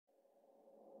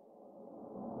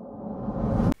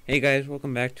Hey guys,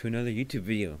 welcome back to another YouTube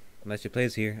video. Let's Your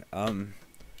Plays here.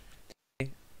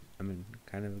 Today I'm in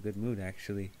kind of a good mood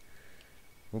actually.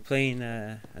 We're playing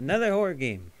another horror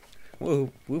game.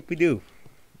 Whoop whoopie doo.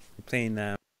 We're playing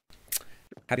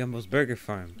Happy Almost Burger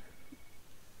Farm.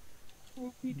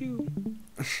 Whoopie doo.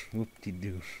 Whoop-de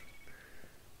doo.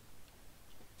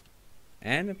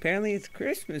 And apparently it's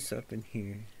Christmas up in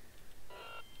here.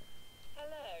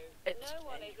 Hello. It's No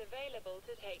one is available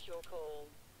to take your call.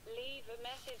 Leave a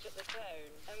message at the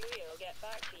tone and we'll get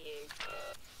back to you.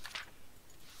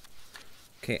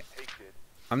 Okay,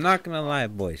 I'm not gonna lie,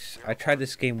 boys. I tried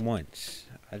this game once.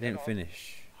 I didn't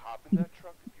finish. Hop in that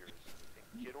truck of yours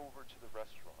and get over to the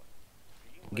restaurant.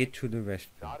 Being Get late to the is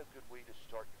restaurant. not a good way to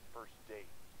start your first date.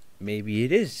 Maybe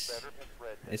it is. Better have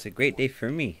read It's a great day for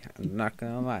me. I'm not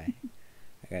gonna lie.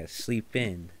 I gotta sleep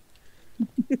in.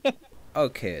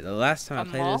 Okay, the last time I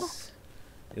played mall? this,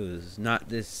 it was not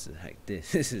this like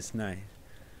this. This is nice.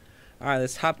 Alright,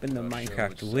 let's hop in the Not sure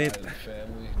Minecraft which whip. side of the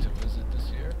family to visit this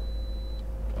year?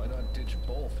 Why not ditch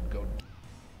both and go?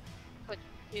 Put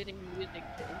hitting music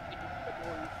to introduce the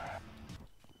boys.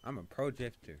 I'm a pro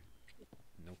drifter.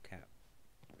 No cap.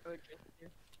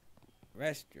 Projector.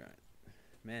 Restaurant.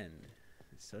 Man,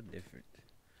 it's so different.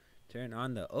 Turn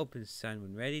on the open sign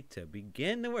when ready to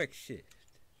begin the work shift.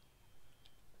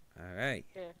 Alright.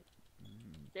 Yeah.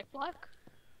 Ziploc?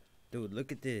 Dude,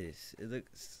 look at this. It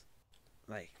looks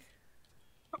like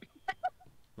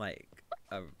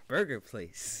a burger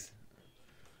place.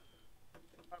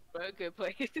 A burger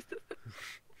place.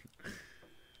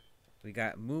 We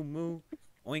got moo moo,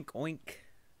 oink oink,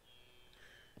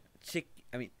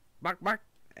 bark bark,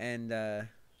 and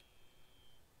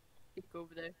Stick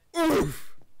over there.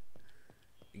 oof.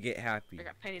 Get happy. I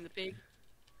got Penny the Pig.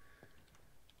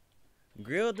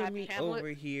 Grill the Happy meat Hamlet. over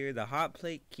here. The hot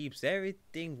plate keeps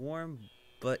everything warm,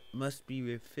 but must be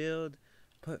refilled.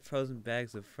 Put frozen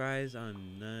bags of fries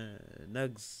on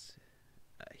nugs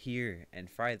here and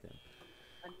fry them.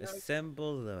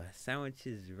 Assemble the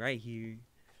sandwiches right here.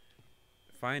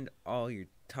 Find all your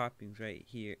toppings right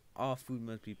here. All food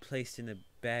must be placed in a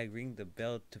bag. Ring the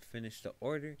bell to finish the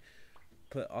order.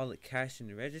 Put all the cash in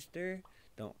the register.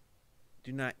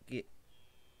 Do not get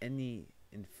any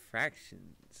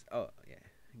infractions. Oh yeah.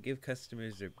 Give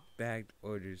customers their bagged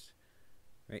orders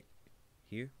right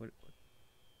here. What?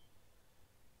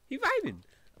 He vibing.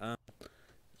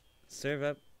 Serve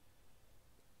up.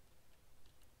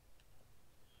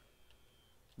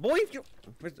 Boy, if you.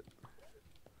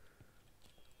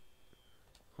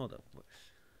 Hold up.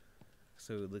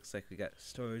 So it looks like we got a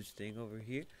storage thing over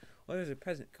here. Oh, there's a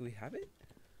present. Can we have it?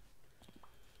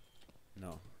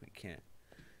 No, we can't.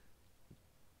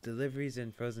 Deliveries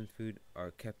and frozen food are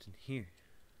kept in here.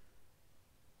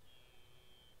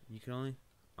 You can only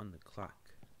on the clock.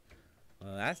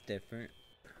 Well, that's different.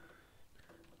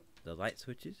 The light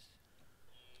switches.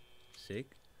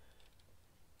 Sick.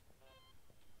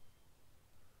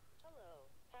 Hello.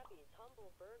 Happy's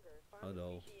Humble Burger Farm Hello.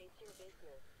 appreciates your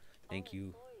business. Thank All you.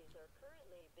 employees are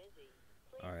currently busy.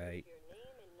 Please Alright. leave your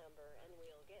name and number and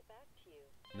we'll get back to you.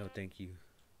 No, thank you.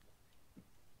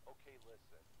 Okay,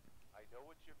 listen. I know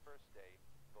it's your first day,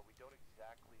 but we don't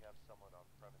exactly have someone on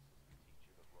premises to teach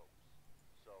you the ropes.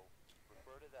 So,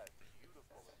 refer to that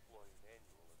beautiful employee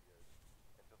manual of yours,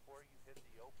 and before you hit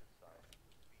the open sign,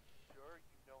 be sure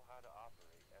you know how to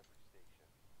operate every station.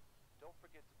 Don't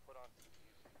forget to put on some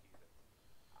music either.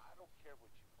 I don't care what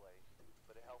you play,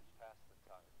 but it helps pass the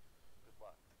time. Good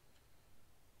luck.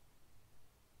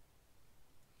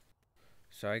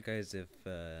 Sorry guys if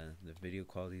the video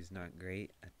quality is not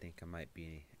great. I think I might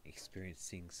be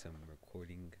experiencing some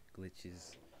recording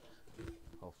glitches.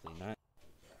 Hopefully not.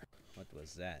 What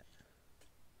was that?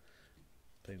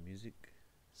 Play music.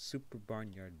 Super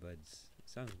Barnyard Buds.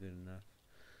 Sounds good enough.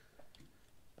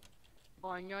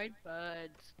 Barnyard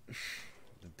Buds.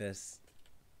 The best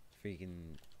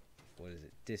freaking, what is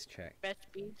it, diss track. Best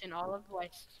beats in all of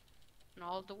West. In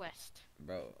all of the West.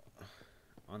 Bro,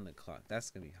 on the clock. That's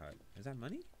gonna be hard. Is that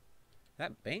money?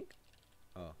 That bank?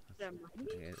 Oh, Is that money?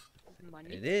 it,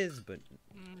 Money. it is, but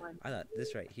Money. I thought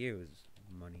this right here was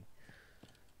money.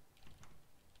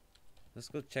 Let's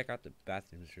go check out the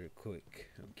bathrooms real quick.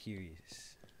 I'm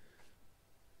curious.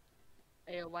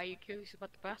 Hey, why are you curious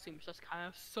about the bathrooms? That's kind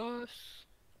of sus.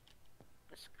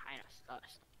 That's kind of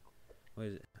sus. What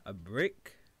is it? A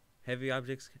brick? Heavy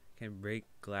objects can break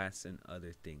glass and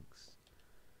other things.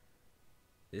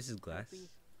 This is glass.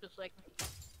 Just like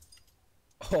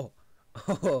Oh,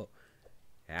 oh,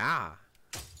 yeah.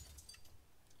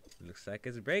 Looks like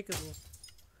it's breakable.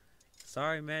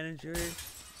 Sorry, manager.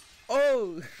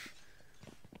 Oh!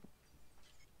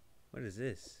 What is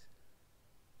this?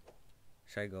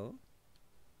 Should I go?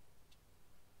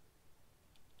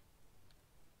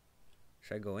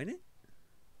 Should I go in it?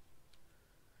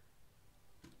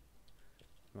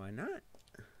 Why not?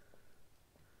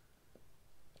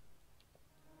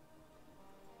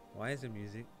 Why is there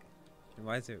music? And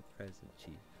why is there a present,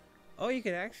 Chief? Oh, you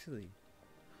could actually.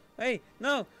 Hey,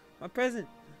 no! My present!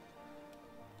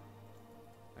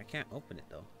 I can't open it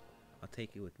though. I'll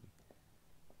take it with me.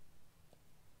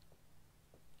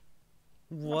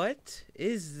 What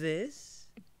is this?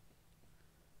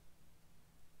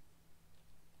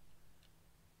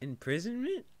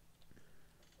 Imprisonment?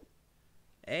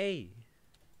 Hey.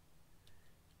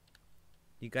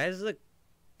 You guys look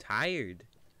tired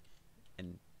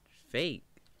and fake.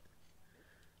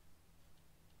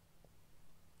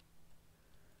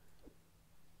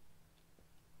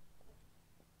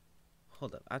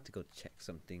 Hold up, I have to go check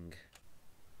something.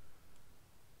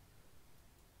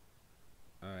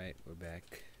 Alright, we're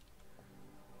back.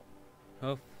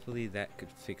 Hopefully that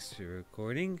could fix the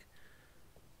recording.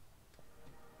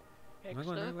 Am I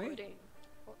going the right way?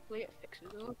 Hopefully it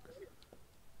fixes it.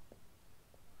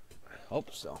 I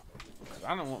hope so. 'Cause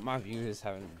I don't want my viewers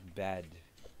having bad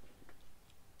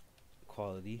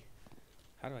quality.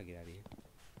 How do I get out of here?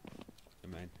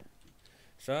 Never mind.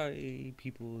 Sorry,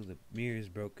 people, the mirror is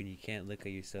broken. You can't look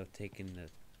at yourself taking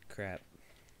the crap.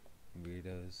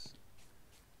 Weirdos.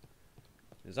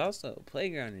 There's also a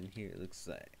playground in here, it looks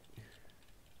like.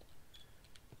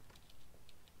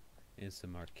 And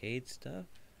some arcade stuff.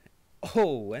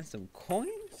 Oh, and some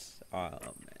coins? Oh,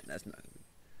 man, that's not good.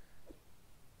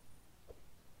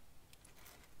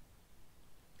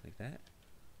 Like that.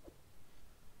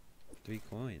 3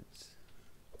 coins.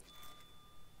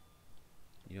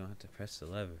 You don't have to press the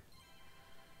lever.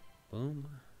 Boom.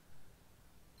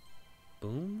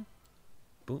 Boom.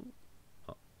 Boom.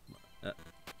 Oh,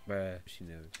 bruh. She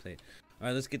never played.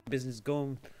 Alright, let's get the business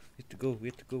going. We have to go. We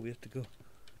have to go. We have to go.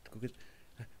 Go get.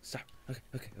 Stop.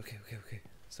 Okay.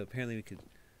 So apparently we could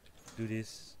do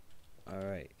this.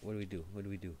 Alright, what do we do? What do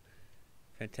we do?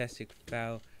 Fantastic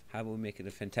foul. How about we make it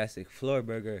a fantastic floor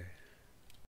burger?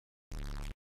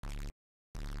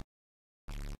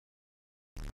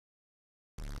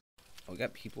 Oh, we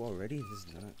got people already? This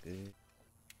is not good.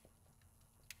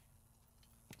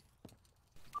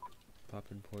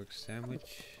 Poppin' pork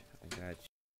sandwich. I got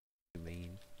you,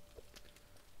 main.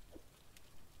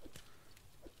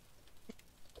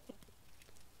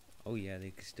 Oh yeah,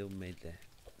 they still made that.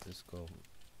 Let's go.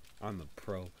 I'm a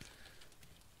pro.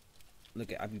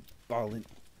 Look at, I be balling.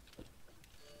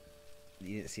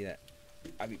 You didn't see that?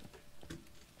 I be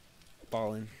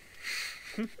balling.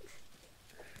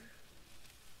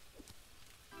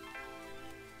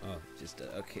 Oh, just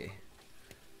okay.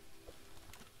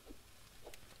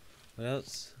 What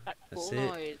else? That's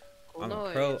it. I'm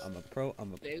a pro. I'm a pro.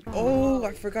 I'm a. Oh,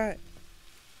 I forgot.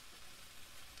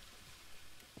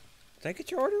 Did I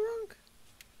get your order wrong?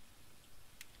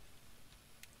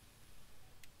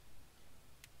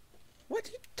 What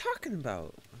are you talking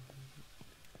about?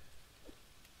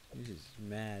 You're just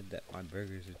mad that my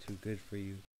burgers are too good for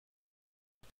you.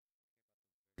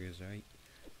 Burgers, right?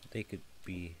 They could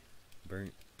be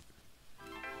burnt.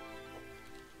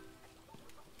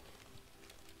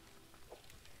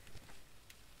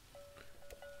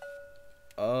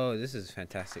 Oh, this is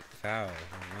fantastic foul.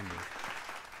 No wonder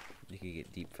you could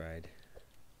get deep fried.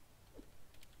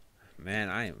 Man,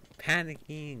 I am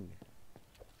panicking.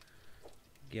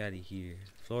 Get out of here.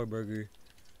 Floor burger.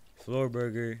 Floor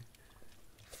burger.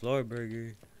 Floor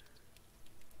burger.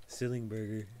 Ceiling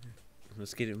burger.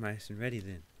 Let's get it nice and ready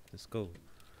then. Let's go.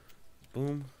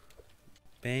 Boom.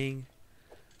 Bang.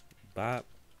 Bop.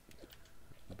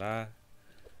 Ba.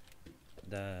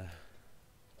 Da.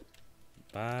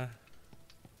 Ba.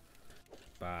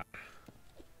 Ba.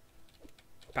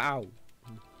 Pow.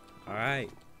 Alright.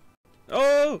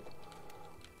 Oh!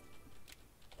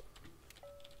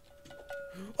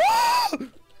 Oh!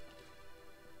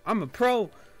 I'm a pro.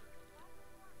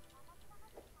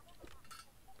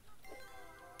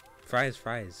 Fries.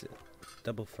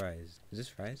 Double fries. Is this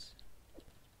fries?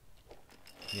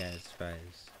 Yeah, it's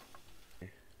fries. If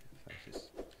I just...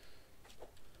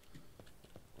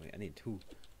 Wait, I need 2.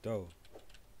 Throw.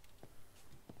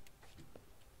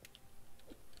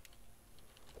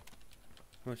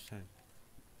 How much time?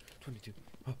 22.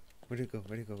 Oh, where'd it go?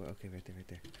 Okay, right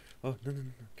there. Oh, no.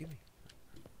 Give me.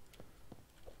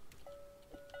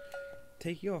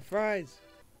 Take your fries.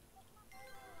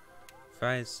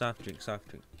 Fries, soft drink.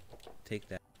 Take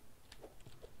that.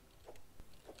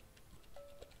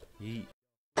 Yeet.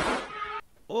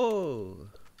 Oh,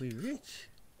 we rich.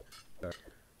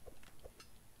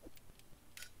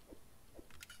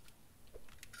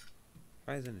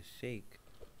 Fries in a shake.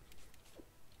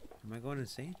 Am I going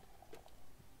insane?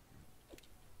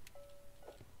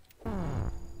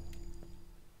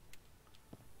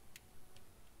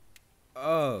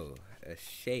 Oh, a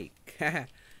shake.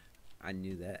 I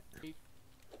knew that.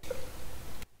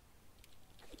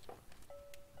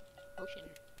 Ocean.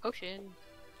 Ocean.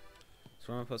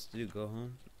 So what am I supposed to do? Go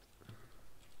home?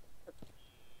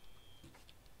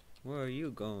 Where are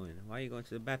you going? Why are you going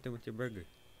to the bathroom with your burger?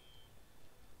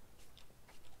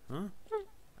 Huh?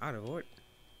 Out of order.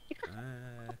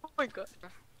 Oh my god.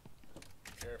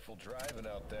 Careful driving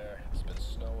out there. It's been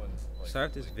snowing. Like, Sorry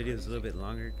if this like video is a little crazy. bit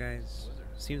longer, guys.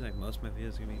 Seems like most of my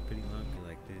videos are gonna be pretty long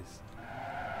like this. Is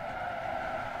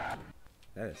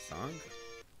that a song?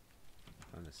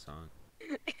 Found a song.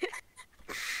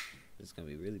 It's gonna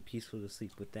be really peaceful to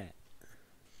sleep with that.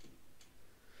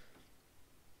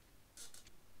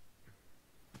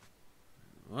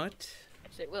 What?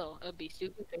 Yes, it will. It'll be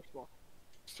super peaceful.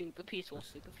 Super peaceful.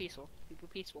 Super peaceful. Super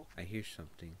peaceful. I hear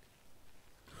something.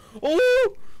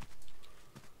 Oh!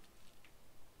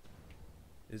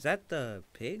 Is that the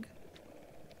pig?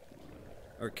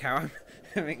 Or cow?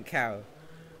 I mean cow.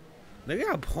 Look at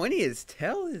how pointy his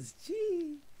tail is.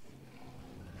 Gee.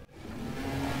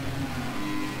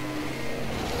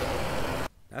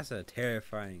 That's a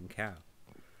terrifying cow.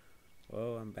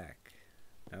 Whoa, I'm back.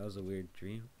 That was a weird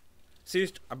dream.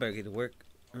 Seriously, I better get to work.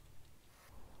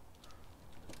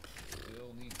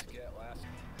 Still need to get last.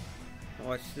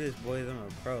 Watch this, boys. I'm a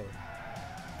pro.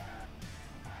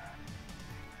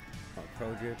 I'm a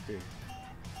pro drifter.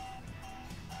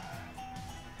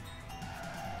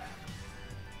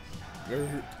 Not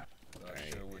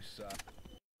sure which side.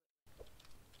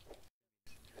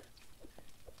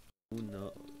 Who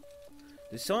knows?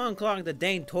 Did someone clog the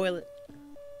dang toilet?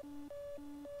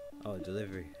 Oh,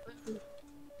 delivery.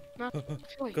 Not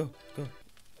choice. Go, go.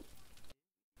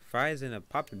 Fries and a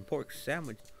poppin' pork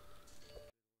sandwich.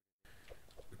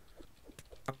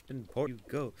 Poppin' pork, you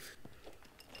go.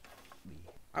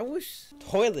 I wish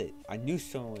toilet. I knew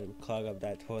someone would clog up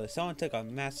that toilet. Someone took a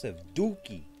massive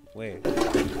dookie. Where?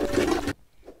 Gonna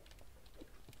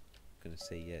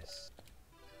say yes.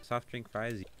 Soft drink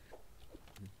fries.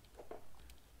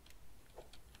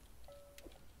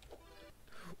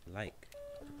 Like.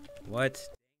 What?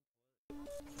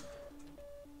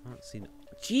 I don't see no.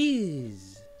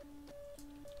 Jeez!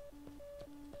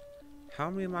 How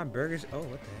many of my burgers? Oh,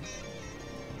 what the heck?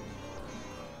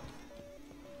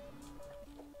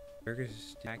 Burgers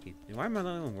are tacky. And why am I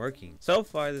not even working? So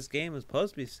far, this game was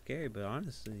supposed to be scary, but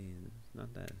honestly, it's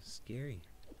not that scary.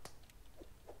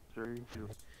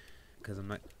 Because I'm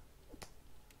not.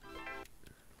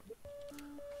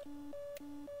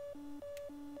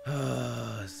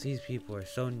 These people are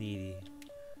so needy.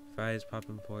 Fries,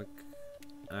 poppin' pork.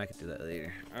 I can do that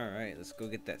later. Alright, let's go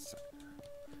get that sign.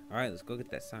 Alright, let's go get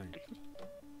that sign.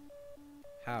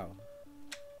 How?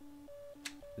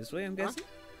 This way, I'm guessing?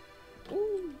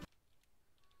 Ooh.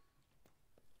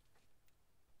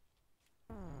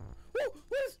 Ooh, what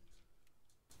is-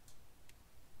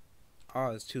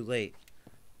 Oh, it's too late.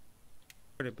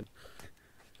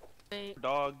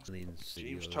 Dog, James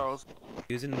James Charles.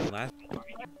 Using the last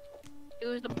It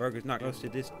was the burger's not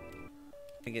roasted. This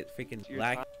I get freaking Your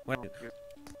black. time- What?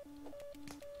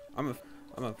 I'm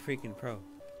a freaking pro.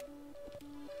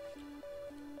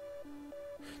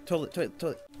 Toilet.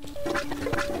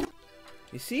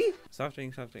 You see? Soft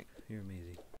drink. You're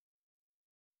amazing.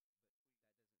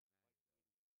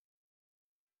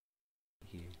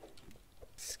 Here.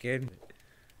 Scared me.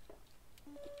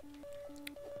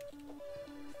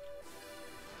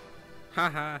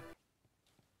 Haha.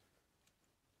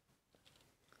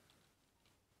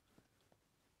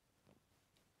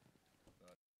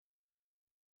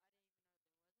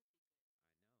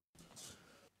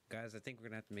 Guys, I think we're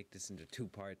gonna have to make this into 2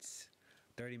 parts.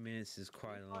 30 minutes is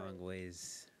quite a long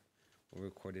ways. We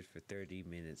recorded for 30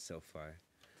 minutes so far.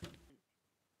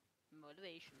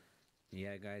 motivation.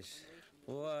 Yeah, guys.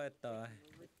 What the?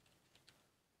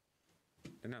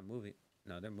 They're not moving.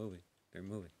 No, they're moving. They're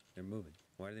moving.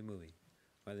 Why are they moving?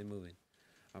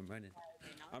 I'm running.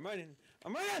 I'm running.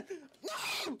 No!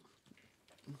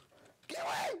 Get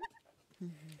away!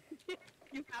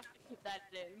 You have to keep that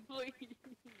in, please.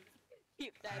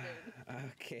 Keep that in.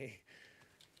 Okay.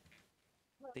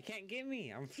 They can't get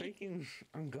me. I'm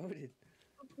goated.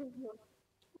 Oh,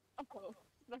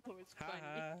 no, it's funny.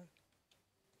 Haha.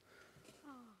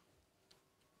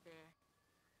 Okay.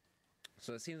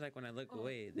 So it seems like when I look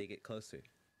away, they get closer.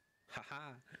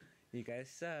 Haha. You guys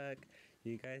suck.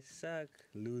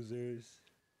 Losers.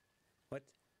 What?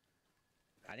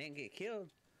 I didn't get killed.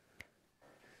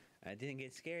 I didn't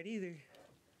get scared either.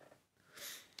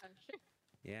 Sure.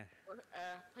 Yeah.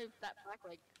 Played that back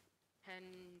like 10,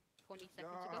 20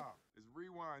 seconds ago. It's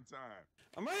rewind time.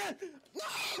 Oh my god!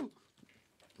 No!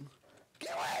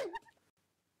 Get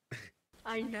away!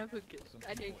 I never get. Some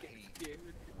I didn't people get hate scared.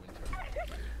 winter.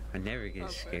 I never get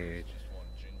Okay. scared. Just want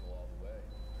to jingle all the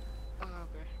way.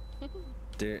 Oh, okay.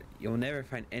 There, you'll never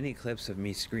find any clips of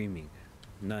me screaming.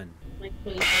 None.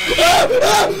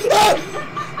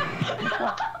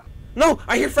 No!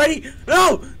 I hear Freddy!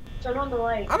 No! Turn on the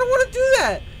light. I don't want to do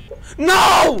that!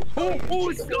 No! Oh,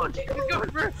 it's going,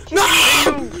 bro.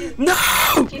 No!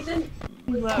 No! Jason,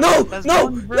 No! No!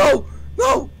 No!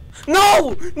 No!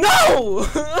 No! No!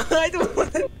 I don't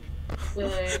want to. No!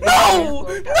 No!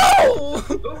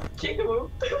 Oh, Jacob,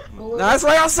 move. That's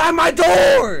right outside my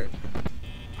door!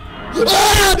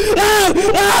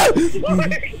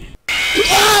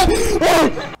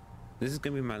 This is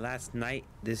gonna be my last night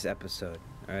this episode.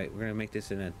 Alright, we're gonna make this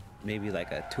in a maybe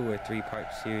like a 2 or 3 part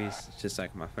series, just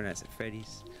like my Five Nights at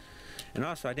Freddy's. And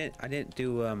also I didn't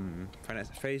do Five Nights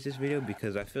at Freddy's this video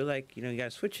because I feel like, you know, you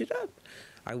gotta switch it up.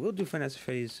 I will do Five Nights at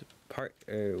Freddy's part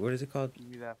what is it called?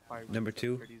 Number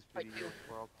 2.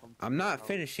 I'm not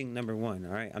finishing number 1,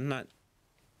 alright? I'm not.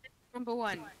 Number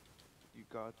 1. You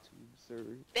got to, sir.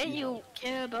 Then you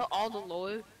care about all the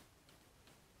lore.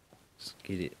 Just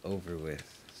get it over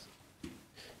with.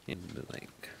 And be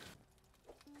like,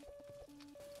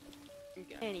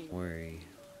 Anyway, worry.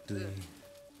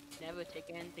 never take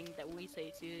anything that we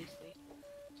say seriously.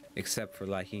 Except for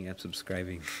liking and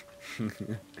subscribing.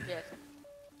 Yes.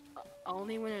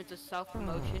 Only when it's a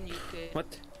self-promotion you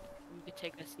What? could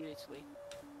take us seriously.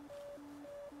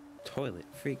 Toilet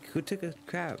freak. Who took a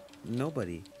crap?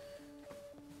 Nobody.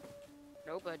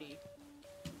 Nobody.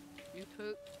 You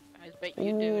took. I bet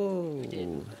you did. Oh, You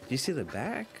did. do you see the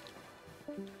back?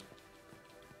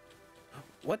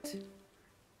 What?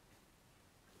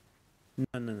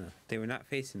 No. They were not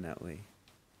facing that way.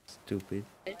 Stupid.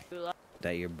 Did you realize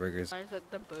That your burgers.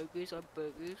 that the burgers are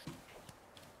burgers?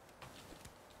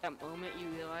 That moment you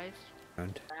realize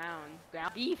ground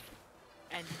beef,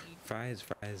 and you Fries,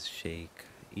 shake.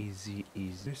 Easy.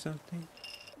 Or something?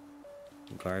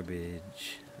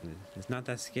 Garbage. It's not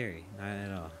that scary. Not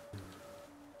at all.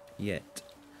 Yet.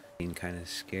 Being kind of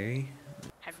scary.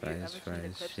 have you ever seen the Fries,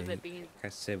 clips of shake. it being? Like I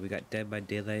said, we got Dead by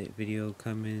Daylight video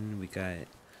coming. We got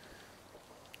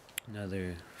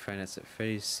another Five Nights at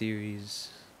Freddy's series.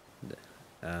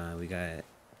 We got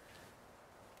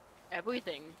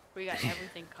Everything. We got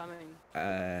everything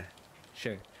coming.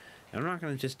 sure. I'm not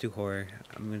gonna just do horror.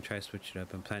 I'm gonna try to switch it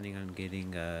up. I'm planning on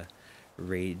getting a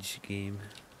rage game.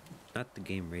 Not the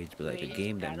game Rage, but like a Rage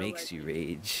game that Shadow makes you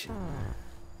rage.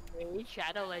 Raid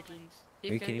Shadow Legends. Are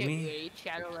you kidding me? Raid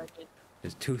Shadow Legends.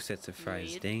 There's 2 sets of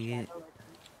fries. Raid Dang it. Shadow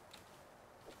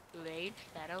Legends. Raid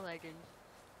Shadow Legends.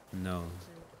 No. It's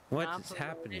a What is non-promoted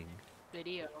happening?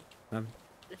 Video. Um.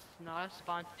 This is not a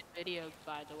sponsored video,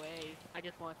 by the way. I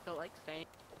just want to feel like saying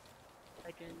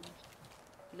Legends.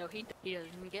 No, he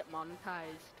doesn't get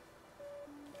monetized.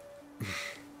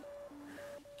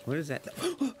 What is that?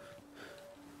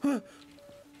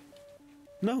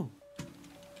 No.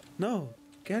 No.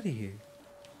 Get out of here.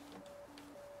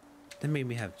 That made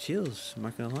me have chills. I'm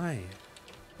not gonna lie.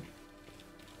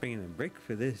 Bringing a break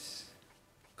for this.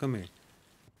 Come here.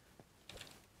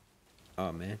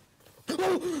 Oh man.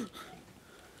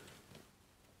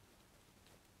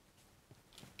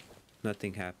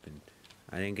 Nothing happened.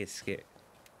 I didn't get scared.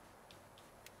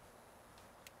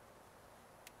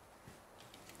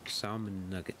 Salmon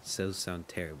nuggets. Those sound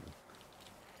terrible.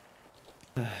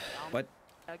 What?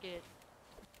 Nugget.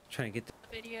 Trying to get the.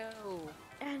 Video.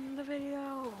 End the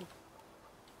video.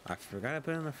 I forgot to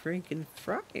put on the freaking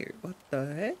fryer. What the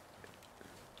heck?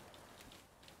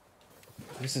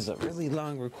 This is a really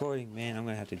long recording, man. I'm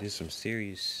gonna have to do some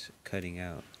serious cutting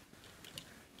out.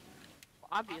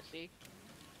 Obviously.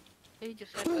 They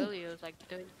just said earlier it was like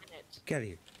 30 minutes. Get out of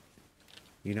here.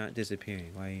 You're not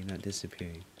disappearing. Why are you not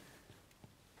disappearing?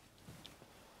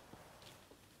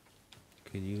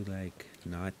 Can you, like,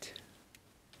 not?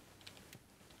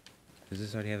 Does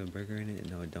this already have a burger in it?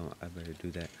 No, it don't. I better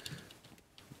do that.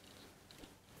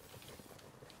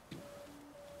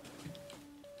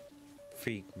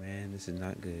 Freak, man. This is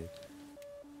not good.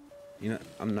 You know,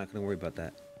 I'm not gonna worry about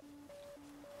that.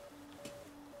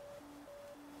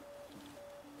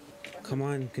 Come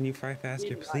on, can you fry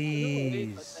faster,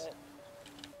 please?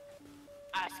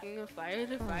 Asking a fire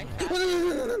to fry.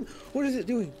 What is it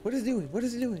doing? What is it doing? What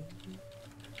is it doing?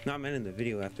 No, I meant in the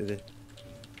video after this.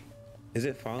 Is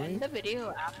it following? End the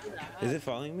video after that. Is it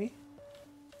following me?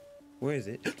 Where is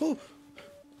it? Oh!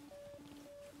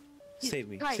 Save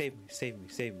me, Guys. save me, save me,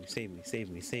 save me, save me, save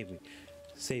me, save me.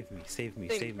 Save me, save me,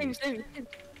 save me. Save me.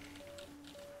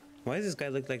 Why does this guy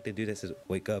look like the dude that says,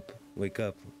 wake up, wake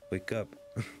up, wake up?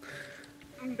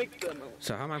 Big demo.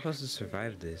 So how am I supposed to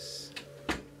survive this?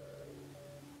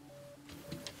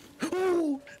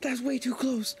 Oh, that's way too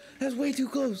close. That's way too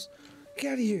close.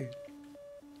 Get out of here.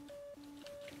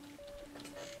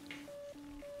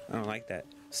 I don't like that.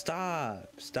 Stop,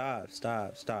 stop,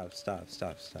 stop, stop, stop,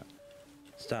 stop, stop.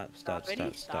 Stop, stop,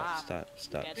 Already stop, stop,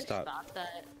 stop, Gotta stop, stop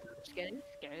that. It's getting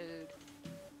scared.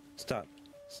 stop.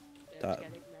 It's Stop.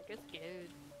 getting mega scared.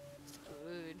 It's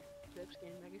good. It's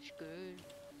getting mega scared.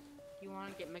 You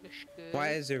wanna get mega scared? Why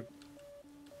is there...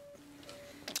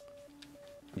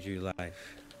 your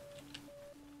life?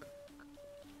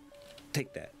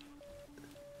 Take that.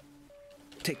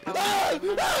 Take that.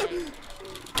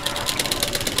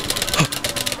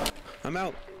 I'm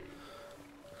out.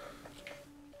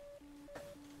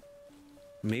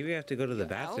 Maybe I have to go to the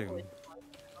bathroom.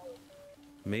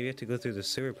 Maybe I have to go through the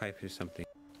sewer pipe or something.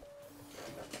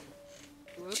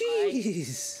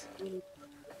 Jeez.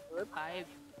 Sewer pipe.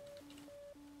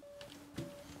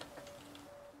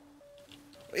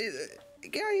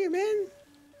 Get out of here, man.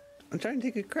 I'm trying to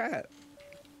take a crap.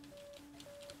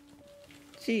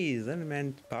 Jeez,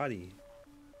 Enderman's body.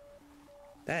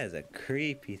 That is a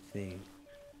creepy thing.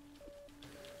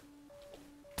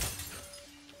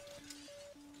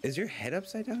 Is your head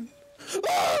upside down?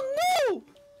 Oh no!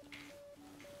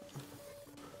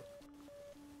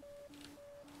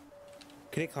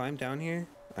 Can it climb down here?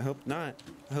 I hope not.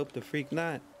 I hope the freak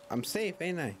not. I'm safe,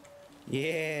 ain't I?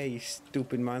 Yeah, you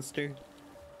stupid monster.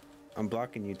 I'm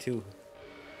blocking you too.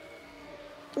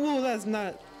 Oh, that's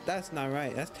not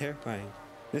right. That's terrifying.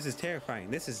 This is terrifying.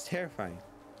 This is terrifying.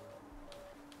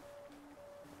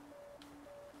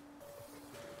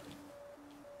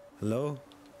 Hello?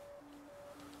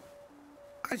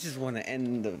 I just want to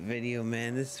end the video,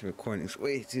 man. This recording's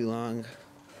way too long.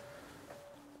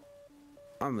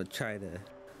 I'm gonna try to...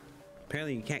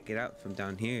 Apparently you can't get out from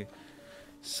down here.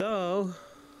 So...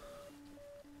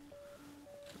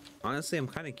 honestly, I'm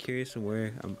kind of curious on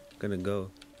where I'm gonna go.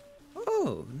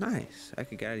 Oh, nice. I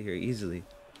could get out of here easily.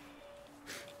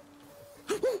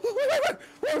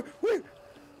 Where?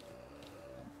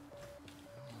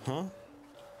 Huh?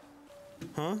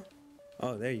 Huh?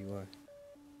 Oh, there you are.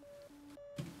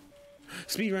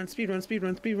 Speed run, speed run, speed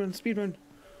run, speed run, speed run.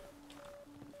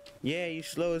 Yeah, you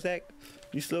slow as heck.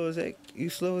 You slow as heck. You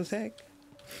slow as heck.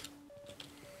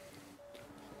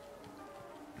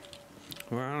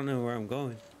 Well, I don't know where I'm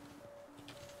going.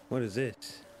 What is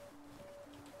this?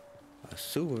 A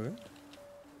sewer?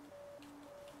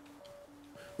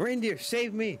 Reindeer,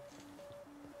 save me!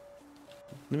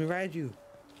 Let me ride you.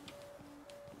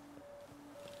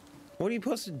 What are you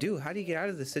supposed to do? How do you get out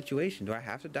of this situation? Do I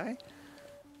have to die?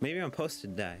 Maybe I'm supposed to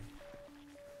die.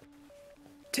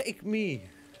 Take me!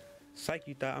 Psych,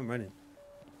 you thought I'm running.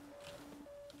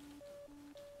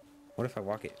 What if I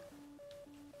walk it?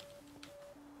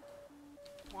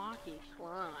 Walkie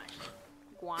flush.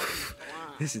 Walkie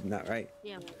flush. This is not right.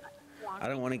 Yeah, I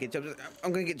don't want to get jumped.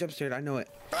 I'm gonna get jump scared. I know it.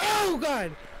 Oh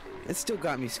God! It still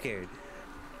got me scared.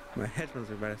 My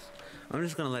headphones are better. I'm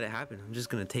just gonna let it happen. I'm just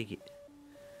gonna take it.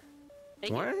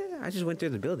 What? I just went through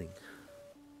the building.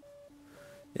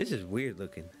 This is weird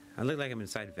looking. I look like I'm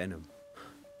inside Venom.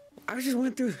 I just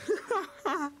went through.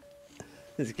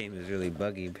 This game is really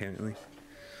buggy, apparently.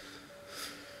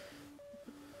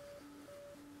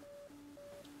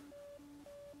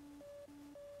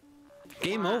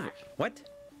 Game over. What?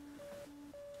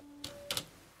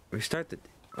 Restart the...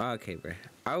 Okay, bro.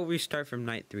 I'll restart from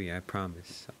night 3, I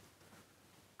promise.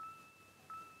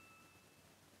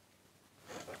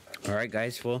 Alright,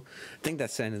 guys. Well, I think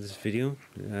that's the end of this video.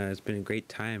 It's been a great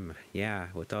time. Yeah,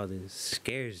 with all the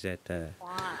scares that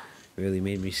really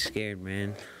made me scared,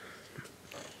 man.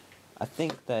 I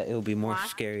think that it'll be more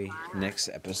scary next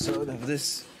episode of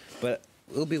this. But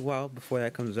it'll be a while before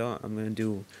that comes out. I'm going to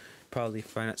do probably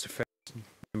Five Nights at Freddy's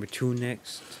number 2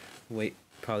 next. Wait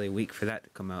probably a week for that to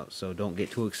come out, so don't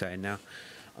get too excited now.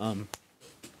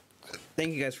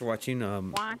 Thank you guys for watching.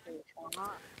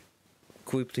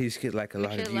 Could we please get like a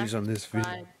lot of views on this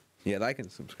video? Yeah, like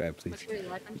and subscribe, please. Make sure you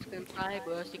like and subscribe,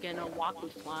 or else you're gonna walk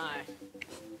and fly.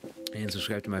 And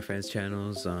subscribe to my friends'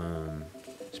 channels.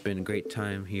 It's been a great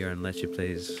time here on Let's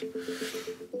Plays.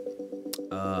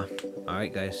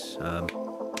 Alright guys.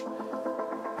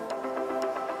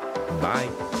 Bye.